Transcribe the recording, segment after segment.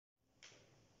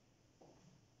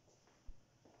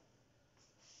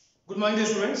Good morning, dear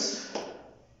students.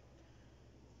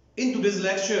 In today's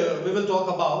lecture, we will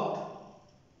talk about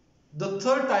the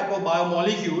third type of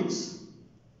biomolecules,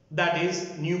 that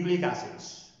is nucleic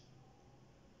acids.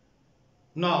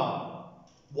 Now,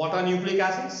 what are nucleic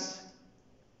acids?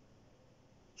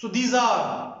 So these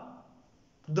are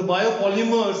the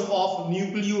biopolymers of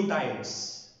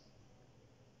nucleotides.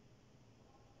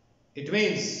 It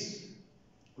means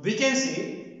we can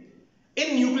say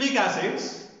in nucleic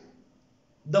acids,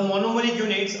 the monomeric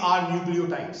units are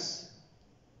nucleotides.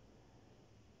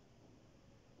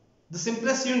 The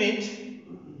simplest unit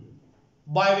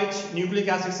by which nucleic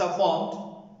acids are formed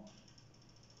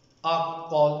are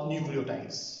called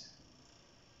nucleotides.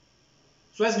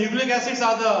 So as nucleic acids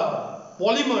are the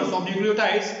polymers of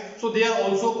nucleotides, so they are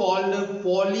also called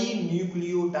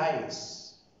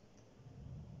polynucleotides.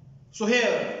 So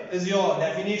here is your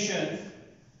definition.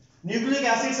 Nucleic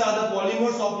acids are the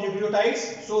polymers of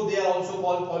nucleotides, so they are also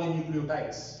called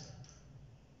polynucleotides.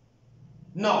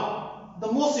 Now,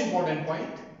 the most important point,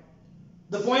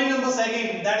 the point number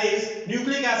second, that is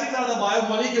nucleic acids are the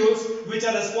biomolecules which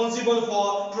are responsible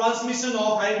for transmission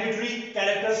of hereditary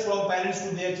characters from parents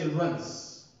to their children.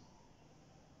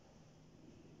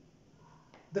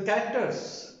 The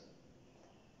characters,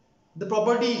 the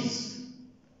properties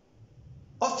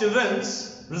of children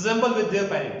resemble with their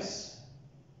parents,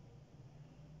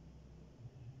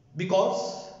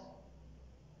 because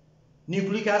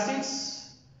nucleic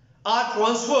acids are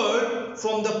transferred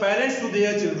from the parents to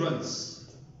their children.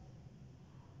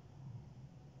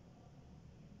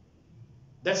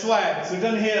 That's why it's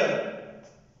written here,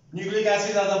 nucleic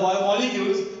acids are the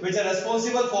biomolecules which are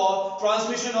responsible for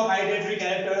transmission of hereditary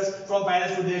characters from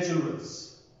parents to their children.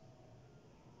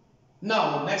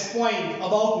 Now, next point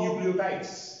about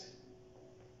nucleotides.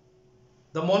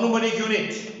 The monomeric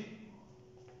unit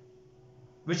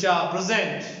which are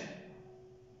present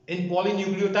in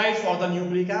polynucleotides or the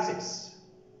nucleic acids.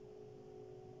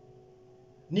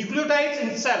 Nucleotides in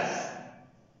itself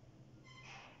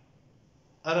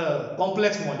are a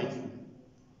complex molecule.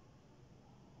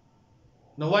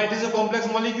 Now, why it is a complex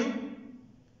molecule?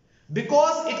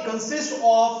 Because it consists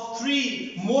of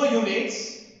three more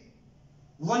units.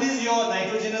 One is your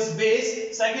nitrogenous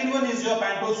base, second one is your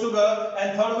pentose sugar,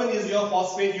 and third one is your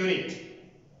phosphate unit.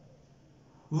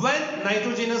 When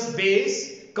nitrogenous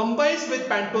base combines with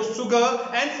pentose sugar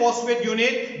and phosphate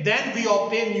unit, then we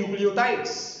obtain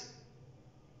nucleotides.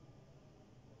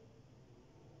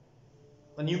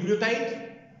 A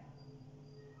nucleotide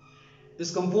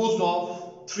is composed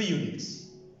of three units.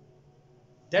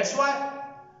 That's why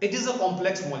it is a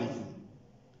complex molecule.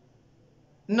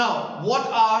 Now, what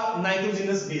are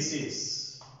nitrogenous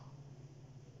bases?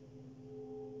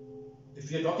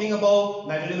 If we are talking about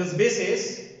nitrogenous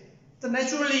bases, then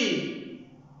naturally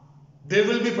there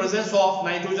will be presence of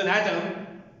nitrogen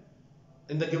atom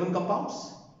in the given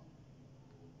compounds.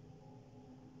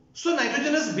 So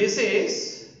nitrogenous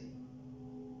bases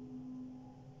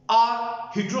are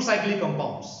heterocyclic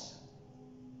compounds.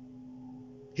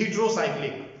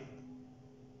 Heterocyclic.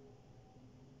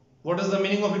 What is the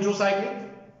meaning of heterocyclic?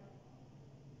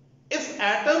 If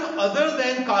atom other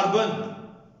than carbon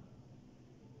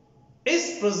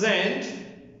is present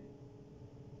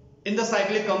in the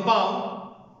cyclic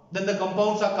compound, then the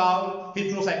compounds are called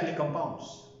heterocyclic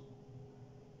compounds.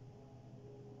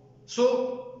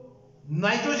 So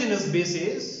nitrogenous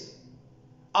bases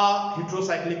are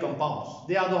heterocyclic compounds.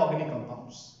 They are the organic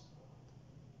compounds.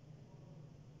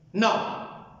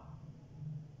 Now,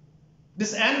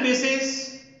 this N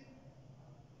bases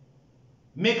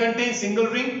may contain single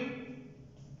ring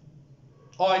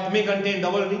or it may contain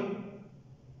double ring.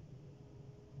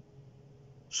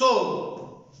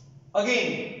 So,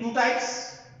 again, two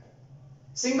types,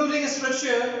 single ring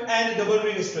structure and double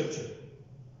ring structure.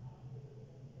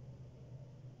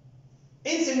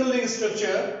 In single ring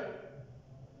structure,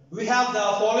 we have the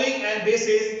following N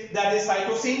bases, that is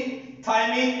cytosine,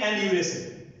 thymine and uracil.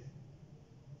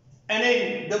 And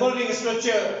in double ring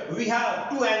structure, we have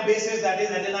two N bases, that is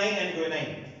adenine and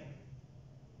guanine.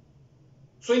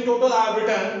 So in total I have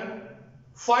written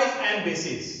 5 N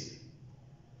bases.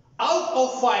 Out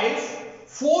of 5,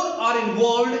 4 are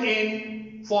involved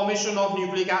in formation of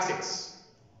nucleic acids.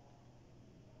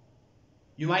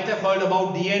 You might have heard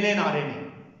about DNA and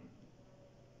RNA.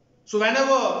 So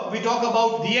whenever we talk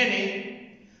about DNA,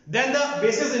 then the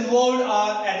bases involved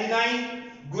are adenine,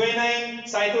 guanine,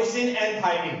 cytosine and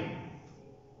thymine.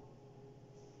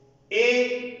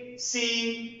 A,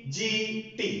 C,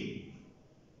 G, T.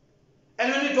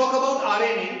 And when we talk about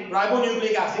RNA,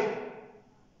 ribonucleic acid,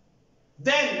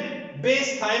 then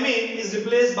base thymine is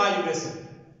replaced by uracil.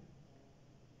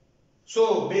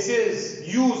 So bases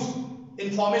used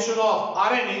in formation of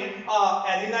RNA are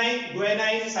adenine,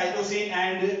 guanine, cytosine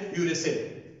and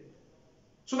uracil.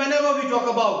 So whenever we talk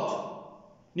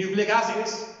about nucleic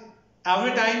acids,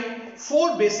 every time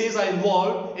 4 bases are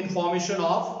involved in formation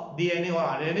of DNA or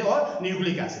RNA or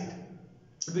nucleic acid.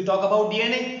 If we talk about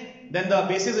DNA, then the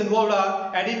bases involved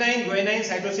are adenine, guanine,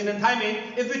 cytosine and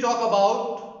thymine. If we talk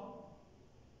about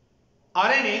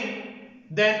RNA,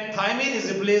 then thymine is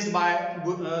replaced by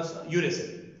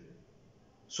uracil.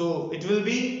 So it will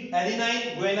be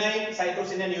adenine, guanine,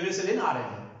 cytosine and uracil in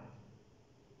RNA.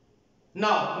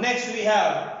 Now next we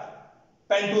have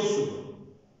pentose sugar.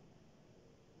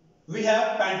 We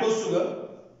have pentose sugar.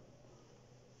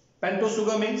 Pentose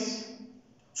sugar means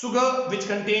sugar which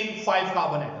contain 5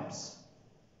 carbon atoms.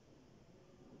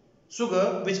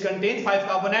 Sugar which contain 5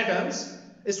 carbon atoms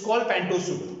is called pentose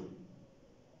sugar.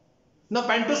 Now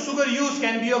pentose sugar used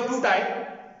can be of 2 types.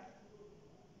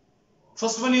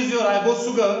 First one is your ribose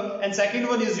sugar and second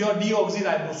one is your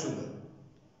deoxyribose sugar.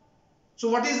 So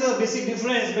what is the basic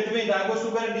difference between ribose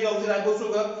sugar and deoxyribose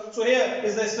sugar? So here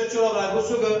is the structure of ribose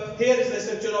sugar, here is the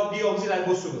structure of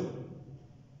deoxyribose sugar.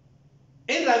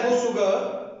 In ribose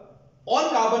sugar, on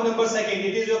carbon number second,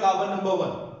 it is your carbon number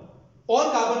 1.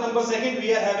 On carbon number second,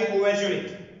 we are having OH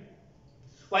unit.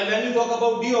 While when you talk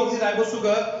about deoxyribose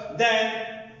sugar, then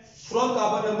from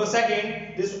carbon number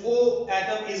second, this O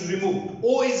atom is removed.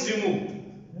 O is removed.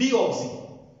 Deoxy.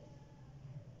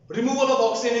 Removal of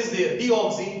oxygen is there.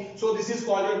 Deoxy. So this is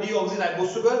called your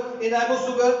deoxyribose sugar. In ribose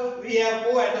sugar, we have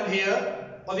O atom here,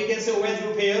 or we can say OH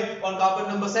group here on carbon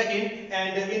number second,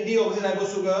 and in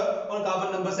deoxyribose sugar on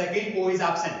carbon number second, O is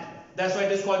absent. That's why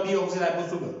it is called deoxyribose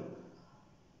sugar.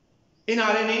 In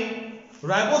RNA,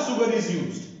 ribose sugar is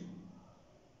used.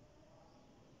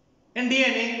 In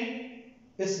DNA,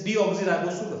 is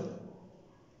deoxyribose sugar.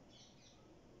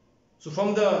 So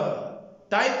from the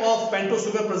type of pentose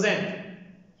sugar present,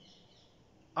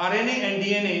 RNA and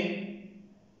DNA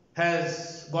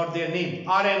has got their name.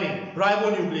 RNA,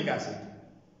 ribonucleic acid.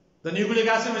 The nucleic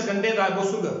acid which contains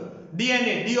ribose sugar.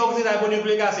 DNA,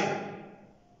 deoxyribonucleic acid.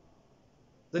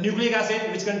 The nucleic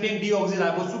acid which contains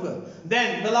deoxyribose sugar.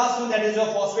 Then the last one, that is your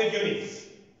phosphate unit.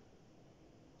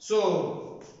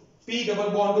 So P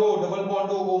double bond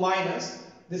O minus.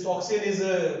 This oxygen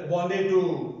is bonded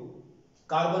to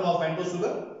carbon of pentose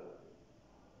sugar.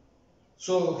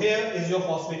 So here is your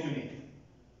phosphate unit.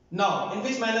 Now, in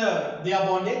which manner they are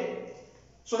bonded?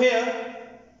 So here,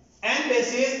 N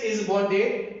bases is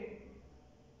bonded.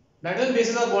 Nitrogen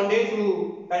bases are bonded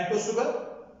to pentose sugar,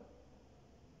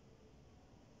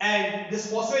 and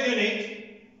this phosphate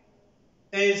unit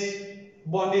is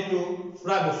bonded to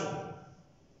ribose sugar.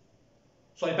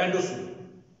 Sorry, pentose sugar.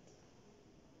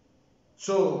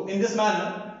 So in this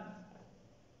manner,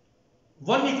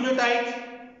 one nucleotide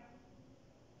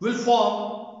will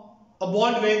form a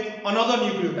bond with another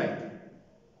nucleotide.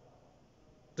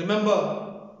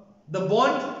 Remember, the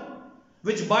bond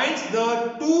which binds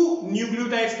the 2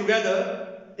 nucleotides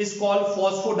together is called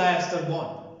phosphodiester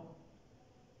bond.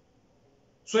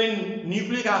 So in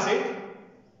nucleic acid,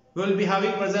 we will be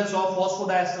having presence of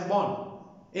phosphodiester bond.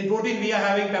 In protein, we are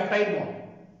having peptide bond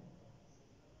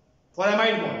or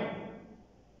amide bond.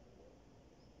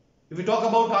 If we talk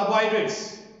about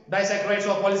carbohydrates, disaccharides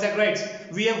or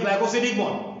polysaccharides, we have glycosidic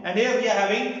bond, and here we are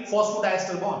having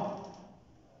phosphodiester bond.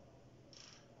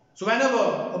 So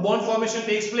whenever a bond formation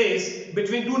takes place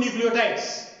between 2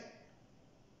 nucleotides,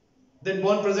 then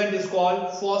bond present is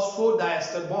called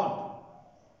phosphodiester bond.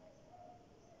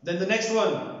 Then the next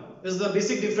one is the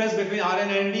basic difference between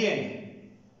RNA and DNA.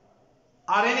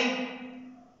 RNA,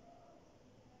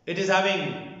 it is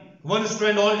having one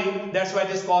strand only, that's why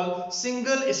it is called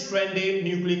single stranded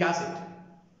nucleic acid.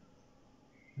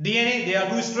 DNA, there are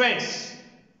 2 strands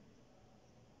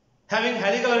having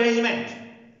helical arrangement.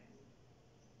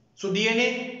 So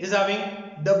DNA is having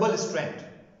double strand,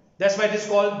 that's why it is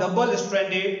called double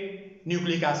stranded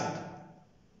nucleic acid.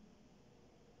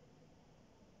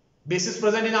 Bases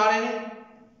present in RNA,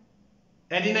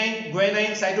 adenine,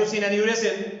 guanine, cytosine and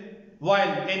uracil,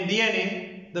 while in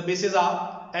DNA the bases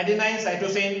are adenine,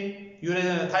 cytosine,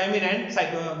 thymine and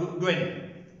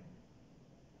guanine.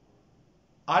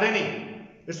 RNA,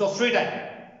 it's of 3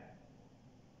 types: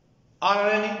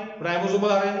 rRNA,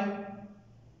 ribosomal RNA,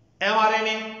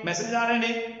 mRNA, messenger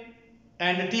RNA,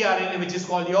 and tRNA, which is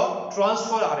called your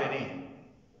transfer RNA.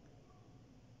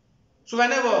 So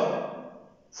whenever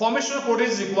formation of protein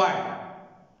is required,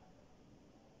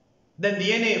 then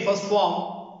DNA first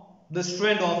form the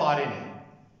strand of RNA.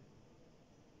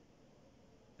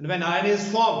 And when RNA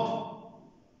is formed,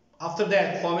 after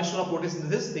that formation of protein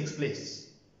synthesis takes place.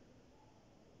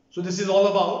 So this is all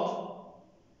about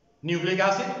nucleic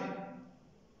acid.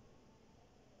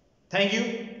 Thank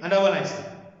you and have a nice day.